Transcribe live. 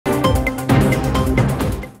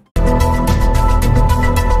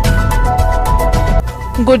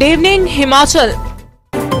Good evening Himachal.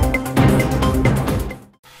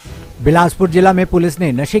 Bilaspur जिला में police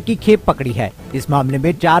ने नशे की खेप पकड़ी है। इस मामले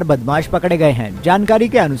में 4 बदमाश पकड़े गए हैं। जानकारी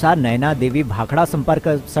के अनुसार नैना देवी भाखड़ा संपर्क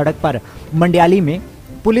सड़क पर मंडियाली में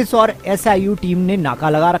पुलिस और SIU टीम ने नाका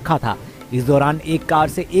लगा रखा था। इस दौरान एक कार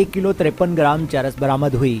से 1 किलो 53 ग्राम चरस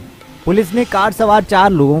बरामद हुई। पुलिस ने कार सवार 4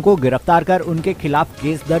 लोगों को गिरफ्तार कर उनके खिलाफ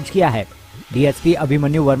केस दर्ज किया है। DSP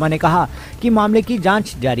अभिमन्यु वर्मा ने कहा कि मामले की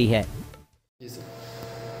जांच जारी है।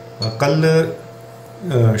 कल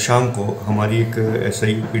शाम को हमारी एक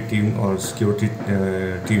SIU की टीम और सिक्योरिटी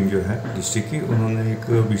टीम जो है डिस्ट्रिक्ट की, उन्होंने एक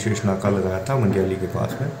विशेष नाका लगाया था मंडियाली के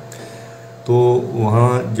पास में। तो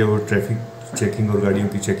वहाँ जब ट्रैफिक चेकिंग और गाड़ियों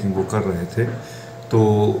की चेकिंग वो कर रहे थे, तो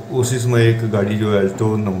उसी समय एक गाड़ी जो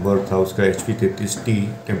एल्टो नंबर था उसका HP 33T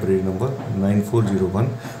टेम्परेरी नंबर 9401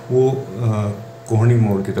 वो कोहनी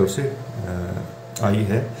मोड़ की तरफ से आई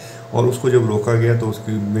है। और उसको जब रोका गया तो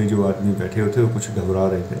उसके में जो आदमी बैठे हुए थे वो कुछ घबरा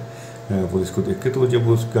रहे थे पुलिस को देख के। तो जब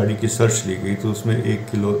उस गाड़ी की सर्च ली गई तो उसमें 1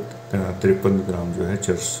 किलो 53 ग्राम जो है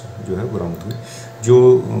चरस जो है बरामद हुई। जो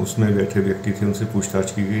उसमें बैठे व्यक्ति थे उनसे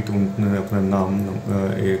पूछताछ की गई तो उन्होंने अपना नाम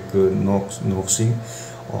एक नोक सिंह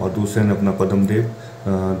और दूसरे ने अपना पदमदेव,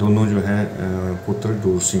 दोनों जो हैं पुत्र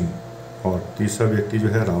डोर सिंह, और तीसरा व्यक्ति जो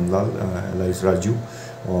है रामलाल एलाइस राजू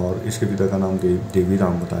और इसके पिता का नाम देवी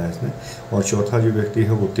राम बताया इसने। और चौथा जो व्यक्ति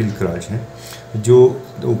है वो तिलकराज है। जो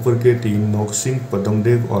ऊपर के 3 नोक सिंह,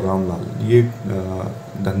 पदमदेव और रामलाल, ये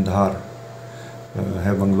धंधार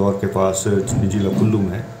है बंगलौर के पास जिला कुल्लू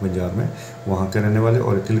में पंजाब में, वहाँ के रहने वाले।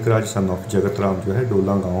 और तिलकराज सन ऑफ जगत राम जो है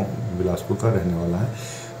डोला गांव बिलासपुर का रहने वाला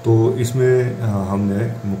है। तो इसमें हमने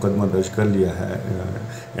मुकदमा दर्ज कर लिया है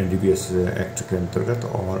NDPS एक्ट के अंतर्गत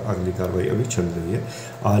और अगली कार्रवाई अभी चल रही है।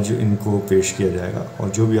 आज इनको पेश किया जाएगा और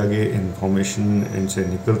जो भी आगे इन्फॉर्मेशन इनसे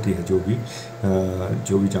निकलती है,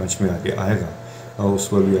 जो भी जांच में आगे आएगा उस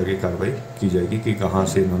पर भी आगे कार्रवाई की जाएगी कि कहाँ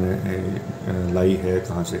से इन्होंने लाई है,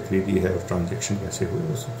 कहाँ से खरीदी है और ट्रांजैक्शन कैसे हुए,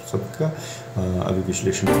 उस सबका अभी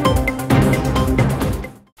विश्लेषण।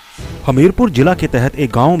 हमीरपुर जिला के तहत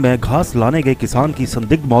एक गांव में घास लाने गए किसान की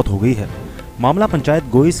संदिग्ध मौत हो गई है। मामला पंचायत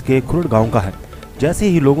गोइस के खुरड़ गांव का है। जैसे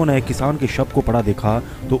ही लोगों ने किसान के शव को पड़ा देखा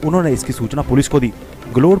तो उन्होंने इसकी सूचना पुलिस को दी।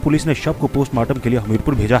 गलोड़ पुलिस ने शव को पोस्टमार्टम के लिए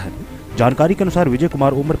हमीरपुर भेजा है। जानकारी के अनुसार विजय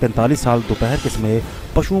कुमार उम्र 45 साल दोपहर के समय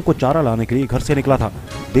पशुओं को चारा लाने के लिए घर से निकला था।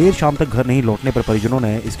 देर शाम तक घर नहीं लौटने पर परिजनों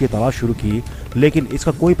ने इसकी तलाश शुरू की, लेकिन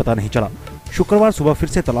इसका कोई पता नहीं चला। शुक्रवार सुबह फिर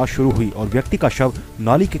से तलाश शुरू हुई और व्यक्ति का शव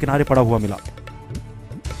नाली के किनारे पड़ा हुआ मिला।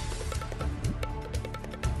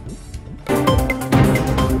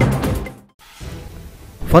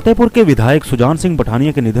 फतेहपुर के विधायक सुजान सिंह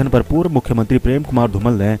पठानिया के निधन पर पूर्व मुख्यमंत्री प्रेम कुमार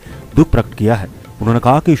धूमल ने दुख प्रकट किया है। उन्होंने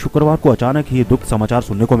कहा कि शुक्रवार को अचानक ही दुख समाचार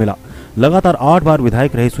सुनने को मिला। लगातार 8 बार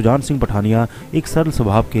विधायक रहे सुजान सिंह पठानिया एक सरल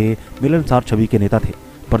स्वभाव के मिलनसार छवि के नेता थे।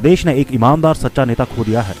 प्रदेश ने एक ईमानदार सच्चा नेता खो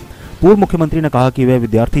दिया है। पूर्व मुख्यमंत्री ने कहा कि वे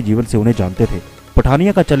विद्यार्थी जीवन से उन्हें जानते थे।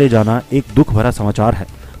 पठानिया का चले जाना एक दुख भरा समाचार है।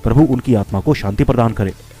 प्रभु उनकी आत्मा को शांति प्रदान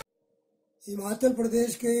करे। हिमाचल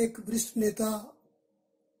प्रदेश के एक वरिष्ठ नेता,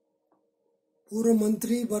 पूर्व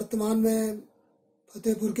मंत्री, वर्तमान में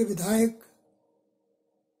फतेहपुर के विधायक,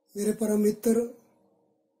 मेरे परम मित्र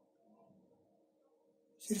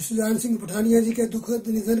श्री सुजान सिंह पठानिया जी के दुखद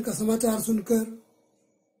निधन का समाचार सुनकर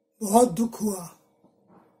बहुत दुख हुआ।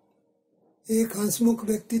 एक हंसमुख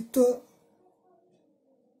व्यक्तित्व,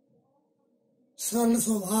 सरल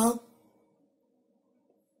स्वभाव,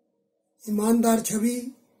 ईमानदार छवि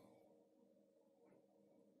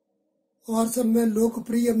और सब में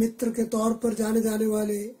लोकप्रिय मित्र के तौर पर जाने जाने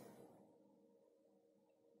वाले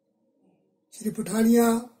श्री पठानिया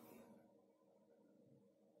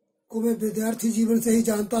को मैं विद्यार्थी जीवन से ही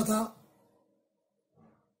जानता था।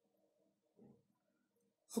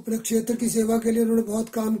 अपने क्षेत्र की सेवा के लिए उन्होंने बहुत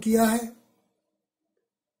काम किया है।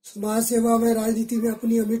 समाज सेवा में, राजनीति में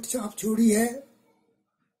अपनी अमिट छाप छोड़ी है।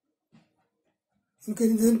 उनके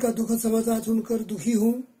निधन का दुखद समाचार सुनकर दुखी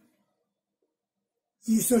हूं।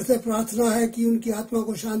 ईश्वर से प्रार्थना है कि उनकी आत्मा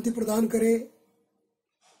को शांति प्रदान करे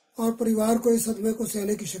और परिवार को इस सदमे को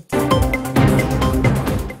सहने की शक्ति।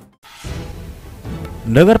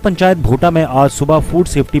 नगर पंचायत भोटा में आज सुबह फूड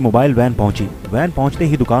सेफ्टी मोबाइल वैन पहुंची। वैन पहुंचते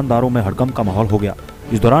ही दुकानदारों में हड़कंप का माहौल हो गया।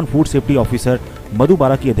 इस दौरान फूड सेफ्टी ऑफिसर मधु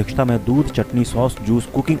बारा की अध्यक्षता में दूध, चटनी, सॉस, जूस,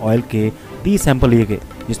 कुकिंग ऑयल के 30 सैंपल लिए गए,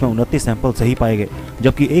 जिसमें 29 सैंपल सही पाए गए,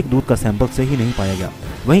 जबकि एक दूध का सैंपल सही नहीं पाया गया।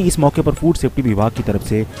 वहीं इस मौके पर फूड सेफ्टी विभाग की तरफ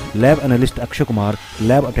से lab analyst Akshay Kumar,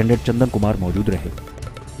 lab attendant Chandan Kumar मौजूद रहे।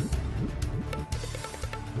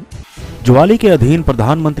 ज्वाली के अधीन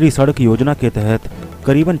प्रधानमंत्री सड़क योजना के तहत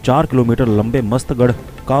करीबन 4 किलोमीटर लंबे मस्तगढ़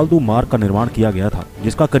कालदू मार्ग का निर्माण किया गया था,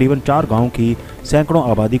 जिसका करीबन 4 गांवों की सैकड़ों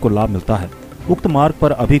आबादी को लाभ मिलता है। उक्त मार्ग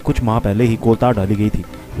पर अभी कुछ माह पहले ही कोलतार डाली गई थी,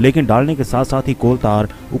 लेकिन डालने के साथ साथ ही कोल तार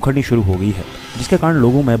उखड़नी शुरू हो गई है, जिसके कारण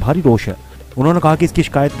लोगों में भारी रोष है। उन्होंने कहा कि इसकी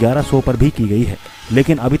शिकायत 1100 पर भी की गई है,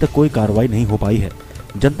 लेकिन अभी तक कोई कार्रवाई नहीं हो पाई है।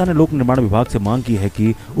 जनता ने लोक निर्माण विभाग से मांग की है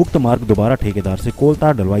कि उक्त मार्ग दोबारा ठेकेदार से कोल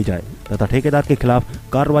तार डलवाई जाए तथा ठेकेदार के खिलाफ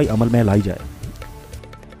कार्रवाई अमल में लाई जाए।